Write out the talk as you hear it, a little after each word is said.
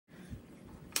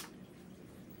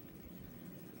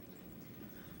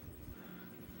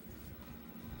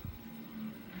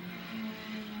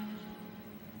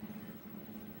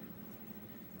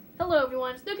Hello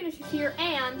everyone, it's Nukinishus here,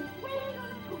 and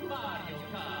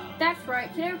that's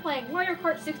right, today we're playing Mario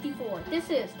Kart 64. This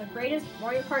is the greatest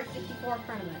Mario Kart 64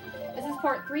 tournament. This is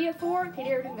part 3 of 4, today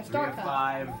we're doing the Star Cup.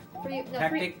 3 of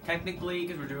 5. Technically,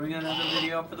 because we're doing another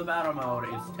video for the battle mode,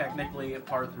 it's technically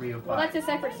part 3 of 5. Well, that's a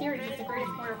separate series, it's the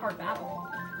greatest Mario Kart battle.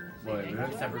 Wait, we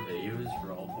have separate videos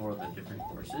for all 4 of the different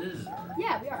courses? Or?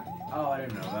 Yeah, we are. Oh, I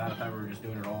didn't know that. I thought we were just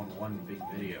doing it all in one big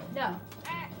video. No.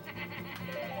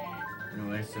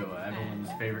 Anyway, so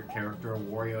everyone's favorite character,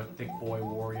 Wario, Thick Boy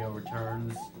Wario,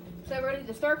 returns. So we're going to do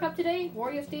the Star Cup today,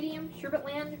 Wario Stadium, Sherbet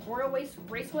Land, Wario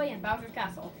Raceway, and Bowser's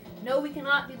Castle. No, we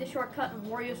cannot do the shortcut in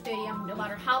Wario Stadium, no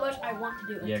matter how much I want to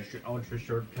do it. Yeah, ultra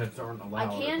shortcuts aren't allowed.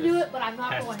 I can do it, but I'm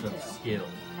not going to. Test of skill.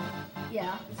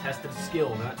 Yeah. It's a test of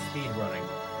skill, not speed running.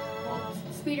 Well,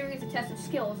 speedrunning is a test of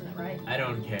skill, isn't it, right? I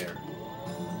don't care.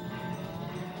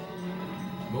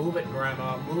 Move it,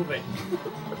 Grandma, move it.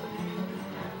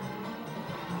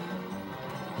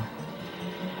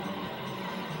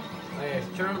 Oh, yeah,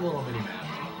 turn on the little mini-map.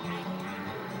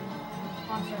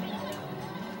 Awesome.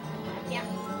 Yeah.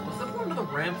 What's the point of the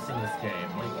ramps in this game?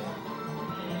 Like,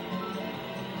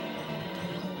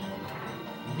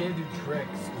 you can't do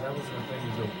tricks, because that wasn't a thing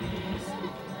until Wii's.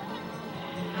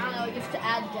 I don't know, just to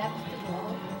add depth as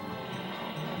well.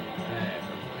 Hey.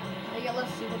 They get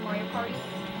less Super Mario Party.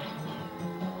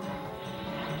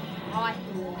 Oh, I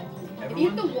hit the wall. If you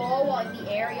hit the wall while in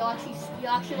the air, you'll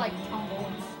actually like tumble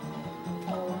and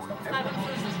fall and stuff. Everyone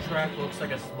says this track looks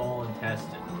like a small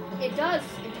intestine. It does.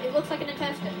 It looks like an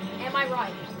intestine. Am I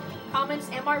right? Comments,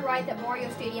 am I right that Mario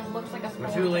Stadium looks like a small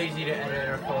intestine? We're too lazy to edit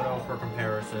our photo for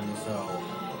comparison, so...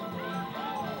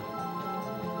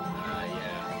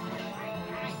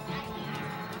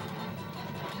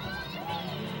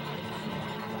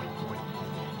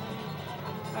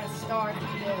 Start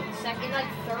second, like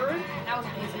third. That was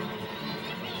amazing.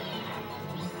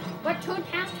 But Toad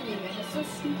passed me again. It's so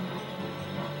stupid.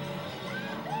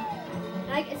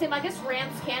 And I guess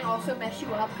ramps can also mess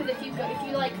you up because if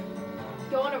you like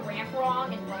go on a ramp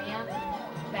wrong and land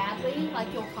badly,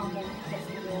 like you'll tumble.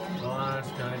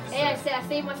 Hey, I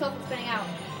saved myself from spinning out.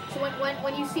 So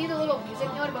when you see the little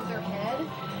music note above their head,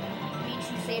 it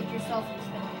means you saved yourself from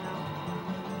spinning out.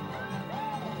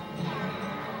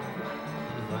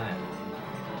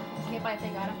 Hit by a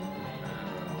fake item.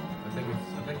 I think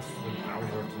it's like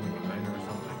Bowser behind her or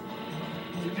something.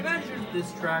 So could you imagine if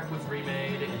this track was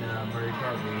remade in Mario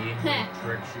Kart Wii? What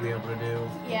tricks you'd be able to do?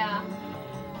 Yeah.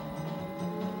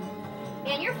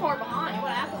 Man, you're far behind.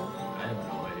 What happened? I have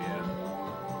no idea.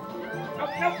 Oh,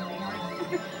 nope.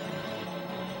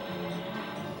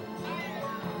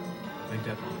 I think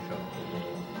that's really showed.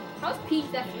 How's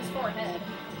Peach this far ahead?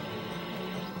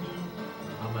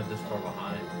 How am I this far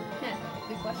behind?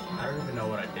 Good question. I don't even know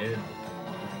what I did.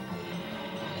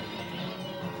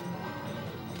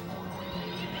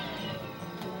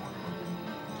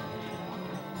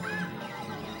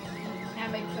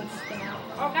 And maybe Toad spin out.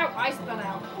 Oh no, I spun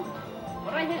out.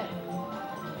 What did I hit?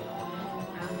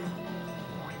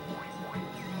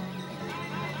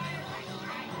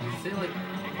 Did you say like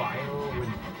fire when...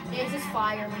 Yeah, it's just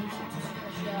fire when he shoots a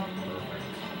shell. Perfect.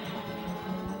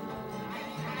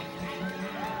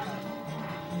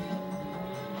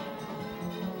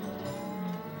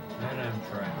 And I'm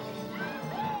trapped.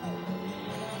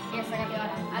 Yes, I got the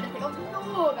item. I didn't think.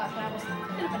 Oh gosh, I almost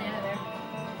hit a banana there.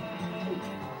 Ooh,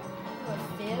 a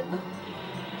fib.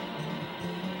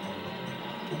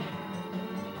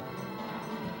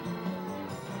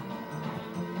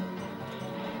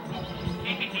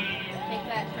 Take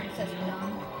that, Princess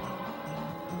Dumb.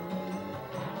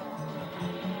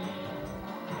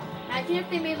 Imagine if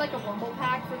they made like a Rumble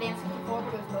Pack for the N64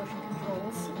 but with motion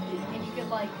controls, and you could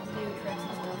like do tricks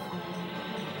and stuff.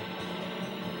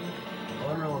 I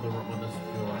don't know what this would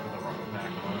feel like with a Rumble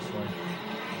Pack, honestly.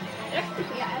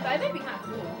 Yeah, I think it'd be kind of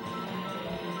cool.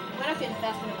 Might have to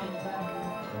invest in a Rumble Pack.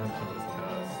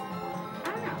 I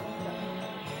don't know.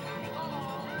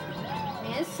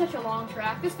 Man, this is such a long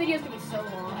track. This video's gonna be so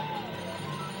long.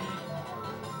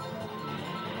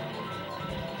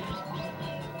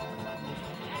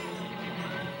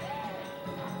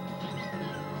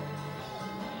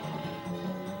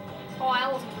 Oh, I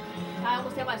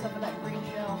almost hit myself with that green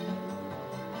shell.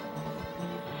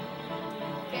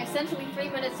 Okay, essentially 3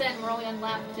 minutes in, we're only on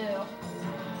lap 2.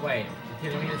 Wait, you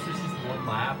kidding me? This is just one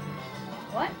lap?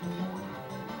 What?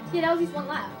 Yeah, that was just one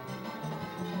lap.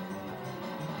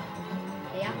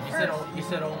 Yeah, you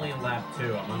said only in lap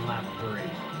 2. I'm on lap 3.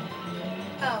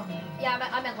 Oh, yeah,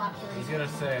 I meant lap 3. I was gonna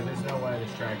say, there's no way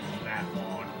this track is that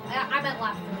long. I meant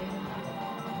lap 3.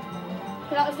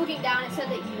 Because I was looking down, it said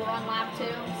that you were on lap 2,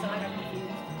 so I got confused.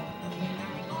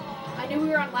 I knew we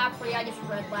were on lap 3, I just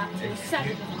read lap 2.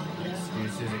 Second was on it.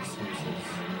 Excuses.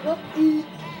 Whoop.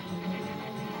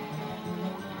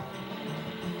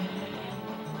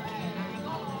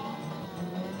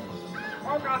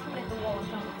 Oh gosh, I'm gonna hit the wall.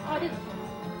 Oh, I didn't.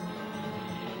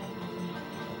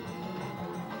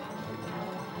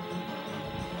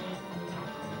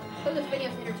 So this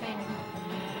video's entertaining.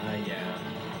 Yeah.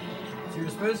 So you're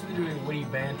supposed to be doing witty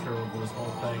banter over this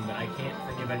whole thing, but I can't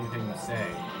think of anything to say.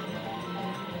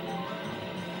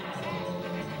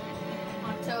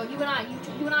 So you and I,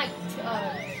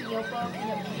 Kyopa.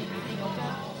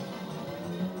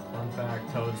 Fun fact,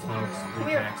 Toad smokes 3 Come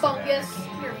here, packs fungus. a day.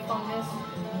 Come here, fungus.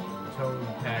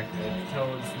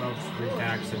 Toad smokes 3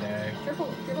 packs a day.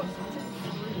 Triple freeze.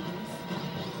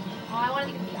 Oh, I wanted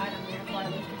to get the item here, so I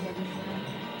looked at the other shit.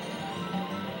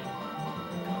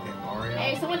 Okay, Mario.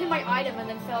 Hey, someone hit my item and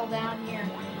then fell down here.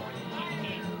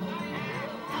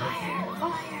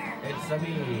 Fire! It's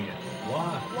me.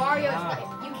 What? Wario,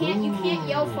 Ah. you can't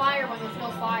yell fire when there's no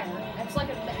fire. That's like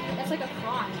a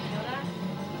crime. You know that?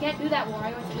 You can't do that,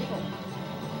 Wario. It's illegal.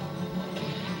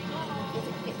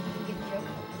 Get the joke.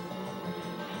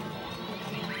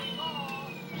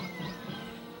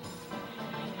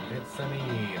 It's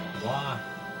me. Wah.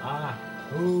 Ah.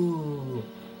 Ooh.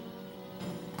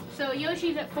 So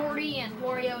Yoshi's at 40 and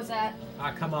Wario's at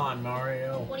Ah, come on,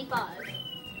 Mario. 25.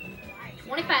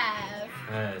 25.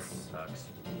 That sucks.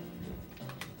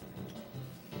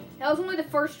 That was only the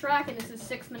first track, and this is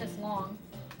 6 minutes long.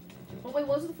 Oh wait,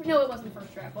 was it? No, it wasn't the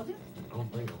first track, was it? I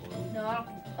don't think it was. No, I don't.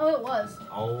 Oh, it was.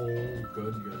 Oh,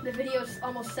 good. The video's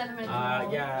almost 7 minutes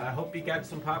long. Yeah, I hope you got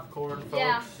some popcorn, folks.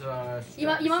 Yeah. You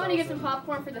might want to get some pop.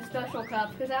 popcorn for the special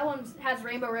cup, because that one has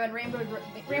Rainbow Road. Rainbow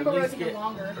Road's even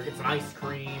longer. Or get some ice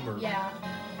cream, or... Yeah.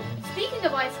 Speaking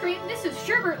of ice cream, this is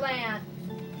Sherbet Land.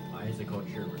 Why is it called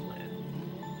Sherbet Land?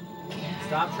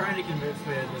 Stop trying to convince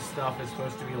me that this stuff is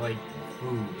supposed to be like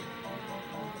food.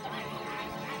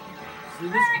 See,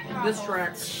 this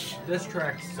track sucks.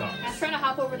 I was trying to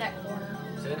hop over that corner.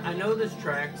 So I know this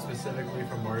track specifically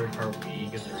from Mario Kart Wii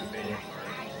because they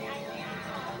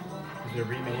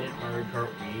remade it Mario Kart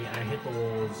Wii, and I hit the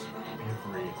walls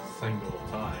every single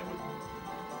time.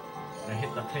 And I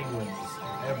hit the penguins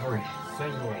every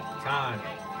single time.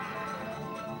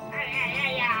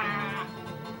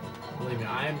 Believe me,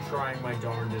 I am trying my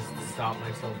darndest to stop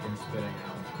myself from spitting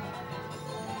out.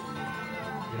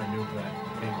 I'm gonna nuke that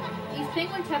penguin. These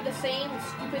penguins have the same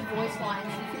stupid voice lines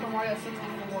in Super Mario 64.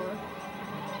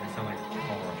 They sound like a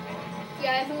car.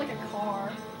 Yeah, they sound like a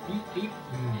car. Beep, beep.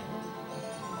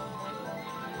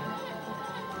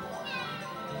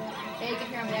 Yeah, you can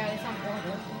hear them there. They sound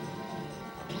horrible.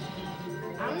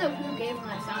 I don't know who gave them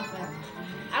that sound effect.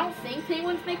 I don't think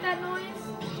penguins make that noise.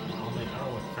 I don't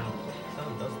know what sound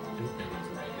does do penguins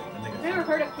make. I've never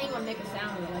heard a penguin make a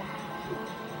sound really.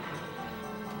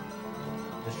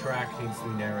 This track needs to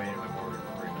be narrated by Morgan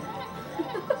Freeman.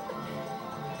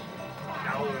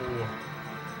 No.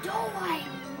 Do I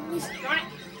miss it?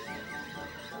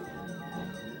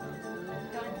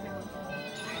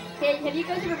 Hey, have you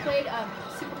guys ever played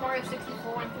Super Mario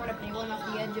 64 and thrown a penguin off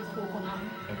the edge of Koopa Mountain?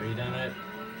 Have you done it?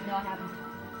 No, I haven't.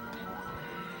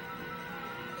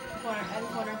 I was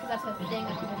wondering because that's a thing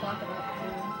that people talk about.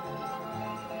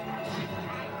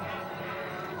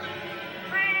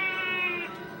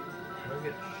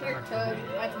 Here, Toad.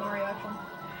 That's Mario, actually.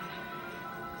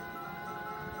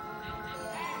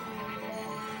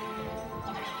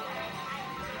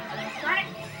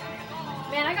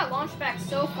 Man, I got launched back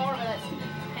so far by that stupid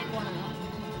penguin.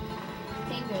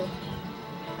 Pingu.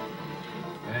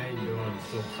 I ain't doing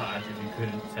so hot if you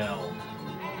couldn't tell.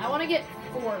 I want to get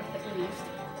 4th at least.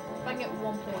 If I can get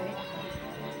 1 point.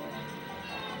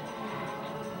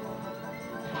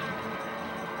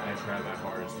 I try my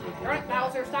hardest to avoid Alright,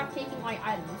 Bowser, stop taking my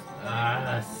items. Ah,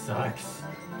 that sucks.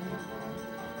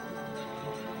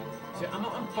 See,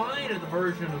 I'm fine at the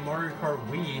version of Mario Kart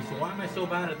Wii, so why am I so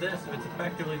bad at this if it's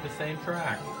effectively the same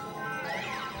track?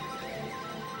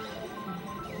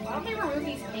 Why don't they remove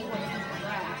these penguins from the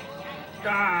track?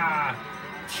 Ah!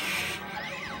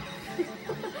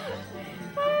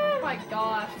 Oh my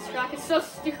gosh, this track is so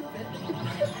stupid.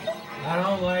 I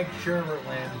don't like Sherbet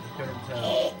Land, if you couldn't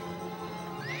tell.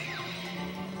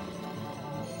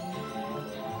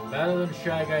 Better than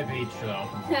Shy Guy Beach, though.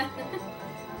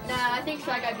 Nah, I think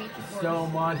Shy Guy Beach is worse. So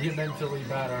monumentally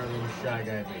better than Shy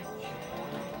Guy Beach.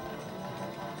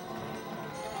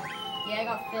 Yeah, I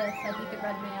got 5th. I beat the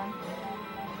red man.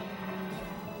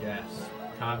 Yes.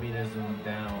 Communism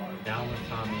down. Down with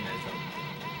communism.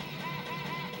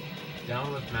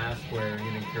 Down with mask wearing.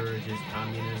 It encourages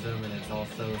communism, and it's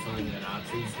also something the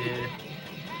Nazis did.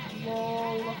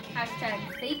 Lol. Hashtag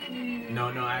fake news. No,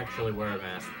 actually wear a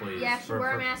mask, please. Yeah, actually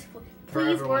wear a mask. For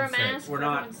Please wear a everyone's sake. mask. We're for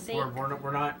not. everyone's sake.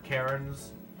 We're not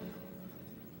Karens.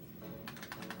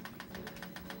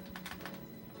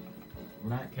 We're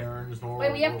not Karens. Nor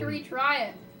Wait, we have to retry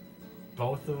it.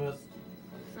 Both of us.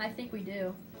 I think we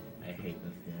do. I hate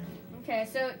this game. Okay,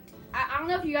 so I don't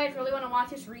know if you guys really want to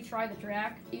watch us retry the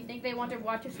track. Do you think they want to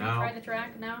watch us retry the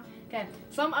track? No? Okay,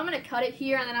 so I'm going to cut it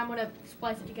here and then I'm going to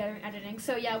splice it together in editing.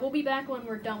 So yeah, we'll be back when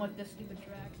we're done with this stupid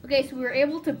track. Okay, so we were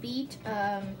able to beat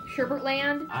Sherbet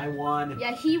Land. I won.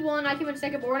 Yeah, he won. I came in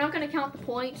second, but we're not going to count the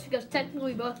points because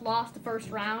technically we both lost the first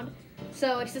round.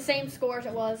 So it's the same score as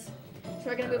it was. So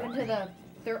we're going to move into the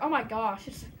third. Oh my gosh,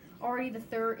 it's already the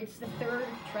third. It's the third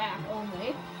track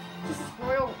only. This is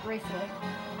Royal Raceway.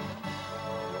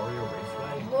 Wario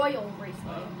Raceway? Royal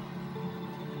Raceway.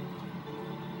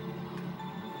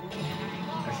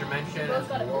 I should mention, as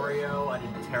Wario, I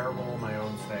did terrible in my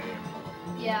own stadium.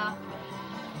 Yeah.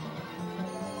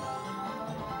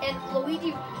 And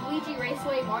Luigi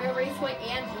Raceway, Mario Raceway,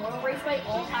 and Royal Raceway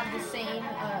all have the same,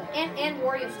 and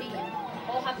Wario Stadium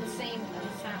all have the same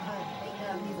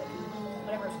music,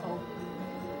 whatever it's called.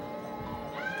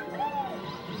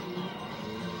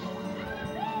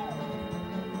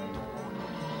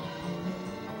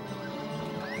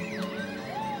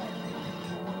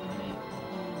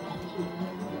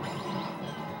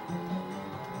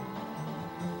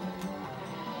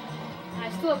 I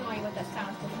still have no idea what that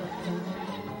sounds for.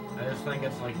 I just think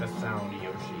it's like the sound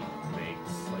Yoshi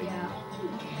makes. Like, Yeah.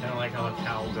 kind of like how the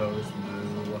cow goes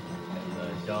moo and the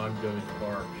dog goes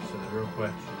bark. So the real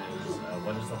question is,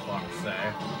 what does the fox say?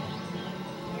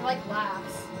 It like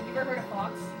laughs. Have you ever heard a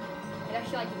fox? It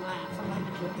actually like laughs. I'm not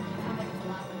even joking. It sounds like it's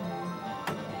laughing.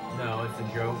 No, it's a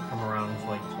joke from around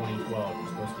like 2012. You're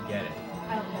supposed to get it.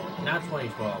 I don't know. Not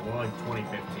 2012, more like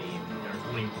 2015. Or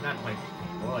 20, not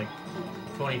 2015, more like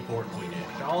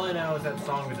 2014-ish. All I know is that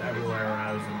song was everywhere when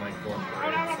I was in like 4th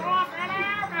grade.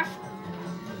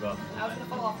 So. I was gonna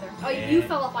fall off there. Oh, you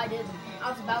fell off. I didn't. I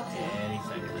was about to. Any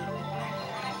second now.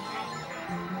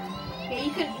 Yeah,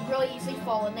 you could really easily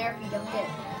fall in there if you don't get.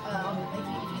 If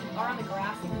you are on the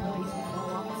grass, you can really easily fall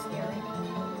off. It's scary.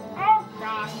 Oh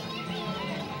gosh.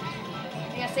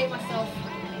 I gotta save myself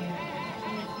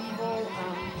from the evil.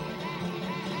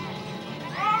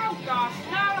 Oh gosh!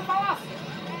 No, I fall off.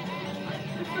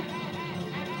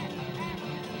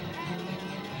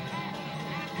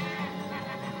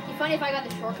 It'd be funny if I got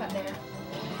the shortcut there.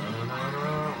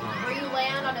 Where you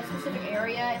land on a specific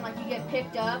area and like you get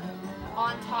picked up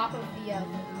on top of the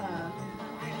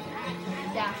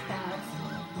dash pads.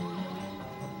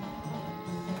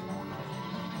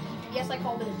 Yes, I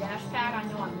called it a dash pad. I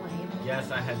know I'm lame.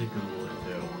 Yes, I had to Google it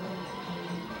too.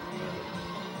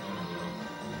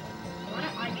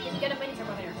 I didn't get a mini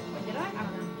turbo there. Or did I? I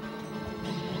don't know.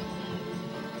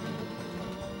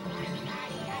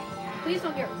 Please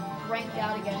don't get ranked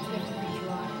out again so we have to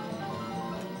retry.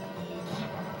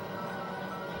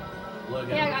 Look,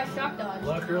 Yeah, I got shock dodge.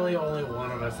 Look, really only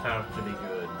one of us have to be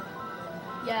good.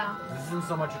 Yeah. This isn't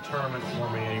so much a tournament for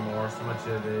me anymore, so much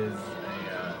it is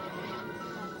a,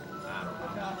 I don't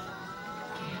know. Gosh.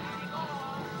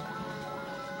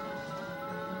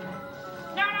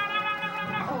 No!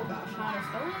 Oh gosh, how is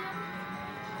that?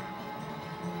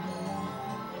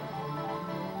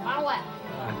 Final lap.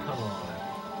 Come on.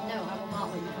 No, I will not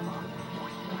let you come on.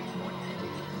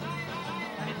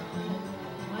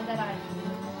 Why did I?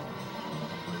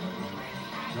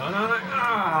 No.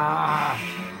 Ah!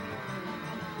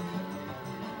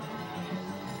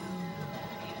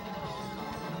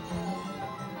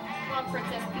 Come on,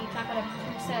 Princess Peach. I'm gonna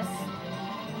Princess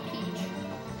Peach.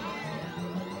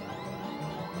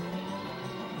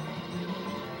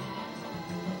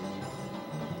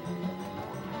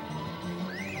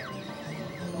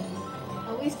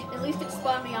 At least it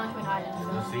spun me onto an item.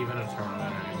 Is this even a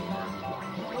tournament anymore?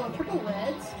 Oh, triple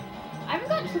reds? I haven't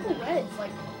gotten triple reds.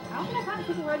 Like, I don't think I've gotten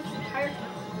triple reds this entire time.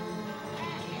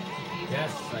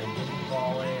 Yes, I didn't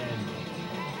fall in.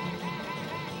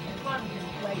 Come on,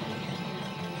 wait.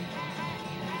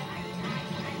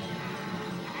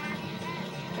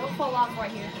 Don't fall off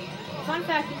right here. Fun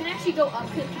fact, you can actually go up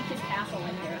to Peach's castle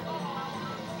right here.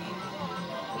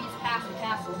 We just passed the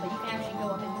castle, but you can actually go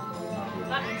up and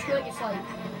not into it, just like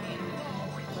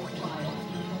wild.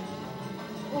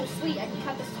 Oh, sweet, I can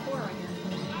cut this corner right here.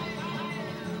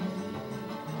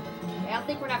 Okay, I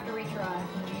think we're gonna have to retry.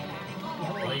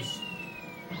 Yeah, we're Nice.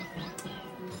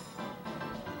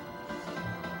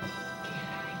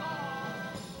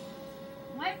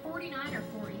 Am I at 49 or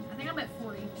 40? I think I'm at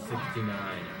 40. 69.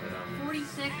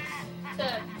 46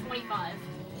 to 25.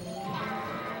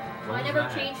 What I was never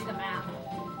that? changed the map.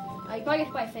 You probably get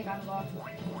to buy a fake item box.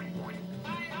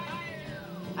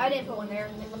 I didn't put one there.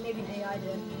 Maybe I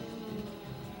did.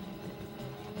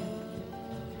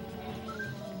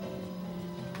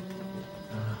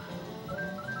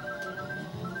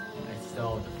 I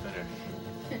still have to finish.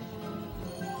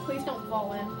 Please don't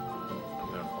fall in. I'm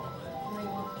gonna fall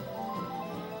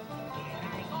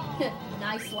in.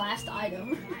 Nice last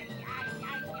item.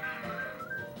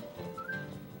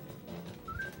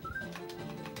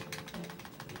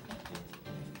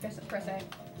 Press A.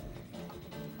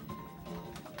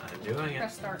 I'm doing it.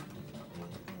 Press start.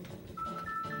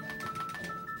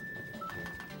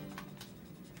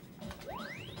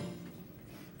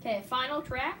 Okay, final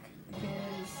track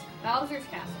is Bowser's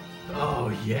Castle. Oh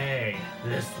yay!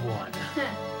 This one.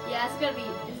 Yeah, this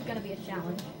is gonna be a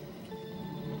challenge.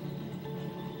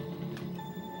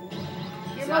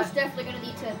 You're most definitely gonna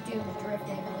need to do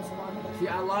drifting in this one. See,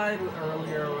 I lied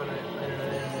earlier when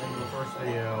in the first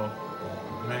video.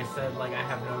 And I said, like, I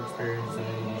have no experience in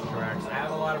any of these tracks. I have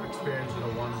a lot of experience with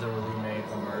the ones that were remade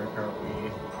from Mario Kart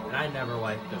Wii, and I never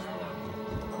liked this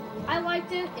one. I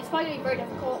liked it. It's probably going to be very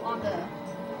difficult on the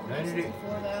 90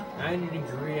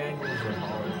 degree angles are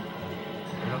hard.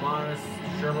 And I'm honest,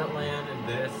 Sherbet Land and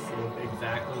this look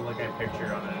exactly like I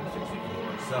pictured on an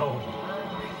N64, so...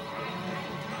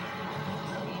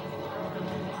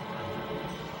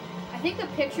 I think the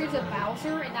pictures of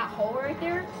Bowser in that hole right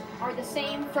there are the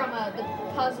same from the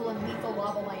puzzle in Lethal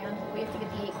Lava Land. We have to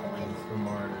get the 8 coins.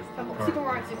 From Super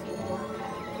Mario 64.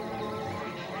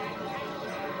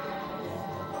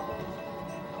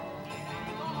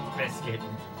 Biscuit.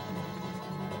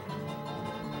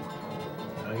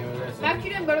 I'll give it this. I'm actually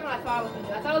doing better than I thought I was going to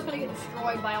do. I thought I was going to get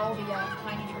destroyed by all the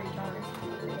 90-degree turns.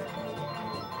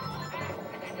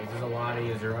 This is a lot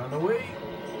easier on the Wii.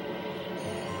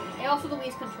 And also the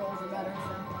Wii's controls are better,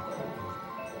 so...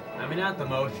 I mean, not the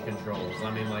motion controls. I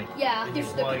mean, like, yeah, you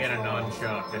just plug in a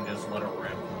nunchuck and just let it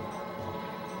rip.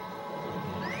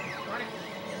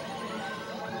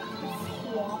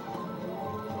 Oh,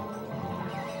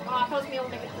 I thought I was going to be able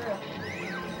to make it through.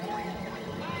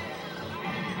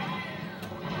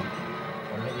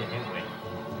 What did you hit with?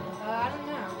 I don't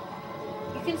know.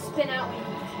 You can spin out when you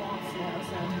hit swamps now,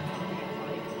 so...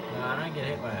 No, I don't get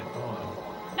hit by a thorn.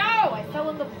 No! I fell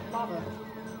in the lava.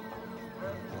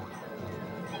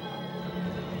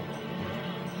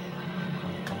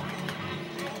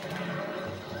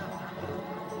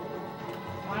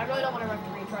 I really don't want to have to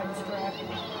retry this track.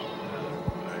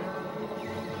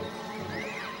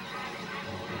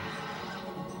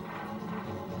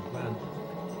 Man.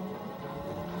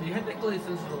 See, technically,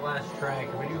 since it's the last track,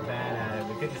 if we do bad at it,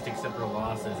 we could just accept our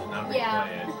losses and not replay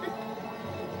it.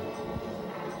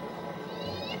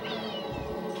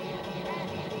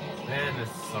 Man,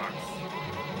 this sucks.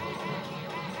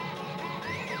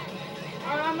 Oh,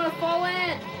 I'm gonna fall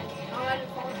in! Oh, I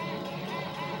didn't fall in.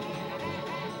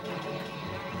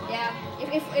 Yeah,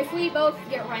 if we both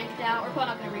get ranked out, we're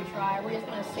probably not gonna retry. We're just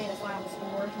gonna say the final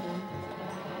scores and then...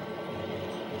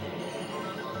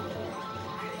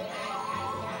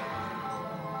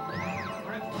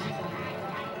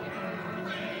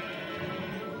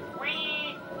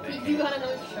 You got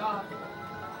another shot.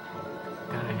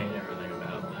 Kinda hate everything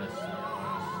about this.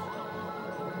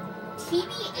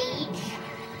 TBH.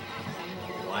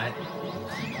 What?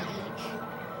 TBH.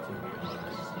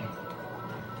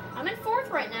 I'm in 4th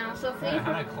right now, so if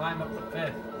How do I climb up to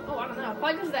 5th? Oh, I don't know.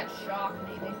 Probably because of that shock,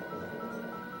 maybe.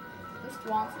 These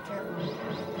swamps are terrifying.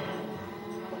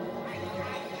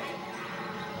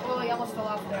 Oh, he almost fell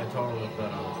off there. I totally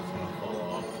thought I was gonna fall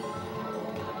off.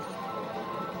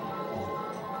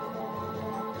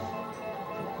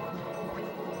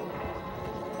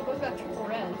 What about triple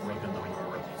res? Ripping the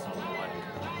murder somewhat.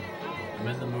 I'm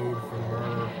in the mood for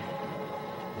murder.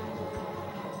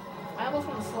 I almost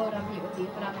want to slow down Pete with these,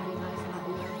 but I'm gonna be nice and not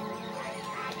do that.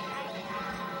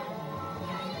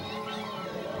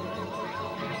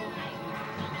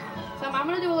 So I'm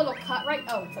gonna do a little cut right.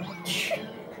 Oh, it's okay.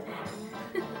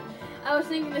 I was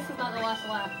thinking this is not the last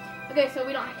lap. Okay, so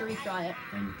we don't have to retry it.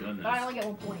 Thank goodness. But I only get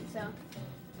 1 point, so.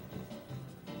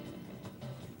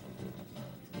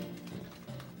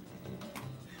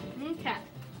 Okay.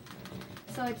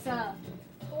 So it's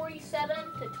 47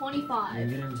 to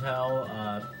 25. You can tell,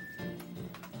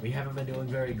 we haven't been doing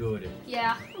very good.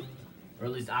 Yeah. Or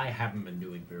at least I haven't been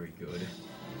doing very good.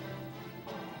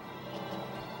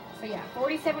 So yeah,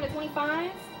 47 to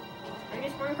 25.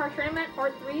 Greatest Mario Kart Tournament,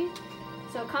 Part 3.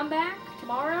 So come back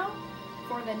tomorrow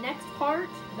for the next part,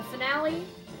 the finale,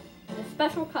 the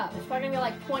special cup. It's probably gonna be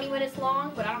like 20 minutes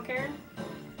long, but I don't care.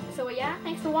 So yeah,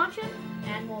 thanks for watching,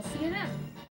 and we'll see you then.